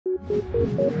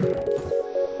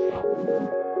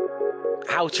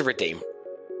How to redeem.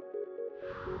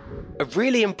 A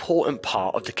really important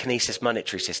part of the Kinesis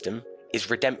Monetary System is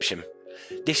redemption.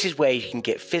 This is where you can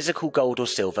get physical gold or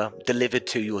silver delivered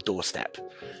to your doorstep.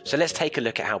 So let's take a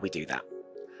look at how we do that.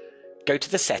 Go to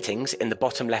the settings in the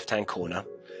bottom left-hand corner,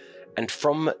 and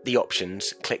from the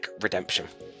options, click Redemption.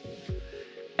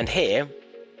 And here,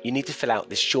 you need to fill out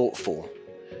this short form.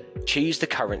 Choose the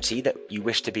currency that you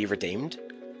wish to be redeemed,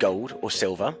 gold or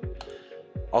silver.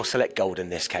 I'll select gold in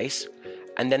this case,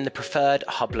 and then the preferred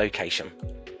hub location.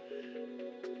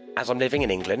 As I'm living in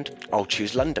England, I'll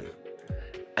choose London.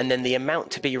 And then the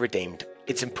amount to be redeemed.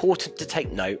 It's important to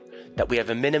take note that we have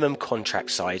a minimum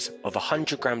contract size of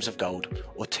 100 grams of gold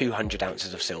or 200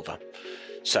 ounces of silver.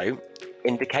 So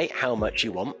indicate how much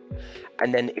you want,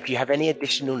 and then if you have any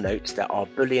additional notes that our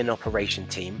bullion operation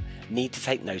team need to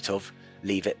take note of,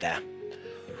 leave it there.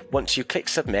 Once you click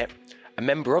submit, a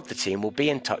member of the team will be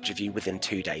in touch with you within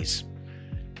 2 days.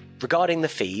 Regarding the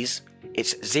fees,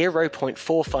 it's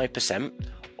 0.45%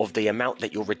 of the amount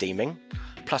that you're redeeming,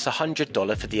 plus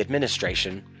 $100 for the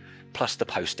administration, plus the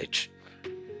postage.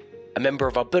 A member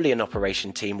of our bullion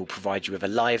operation team will provide you with a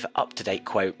live, up-to-date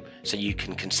quote so you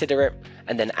can consider it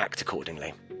and then act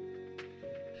accordingly.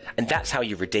 And that's how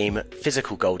you redeem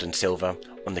physical gold and silver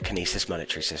on the Kinesis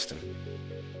Monetary System.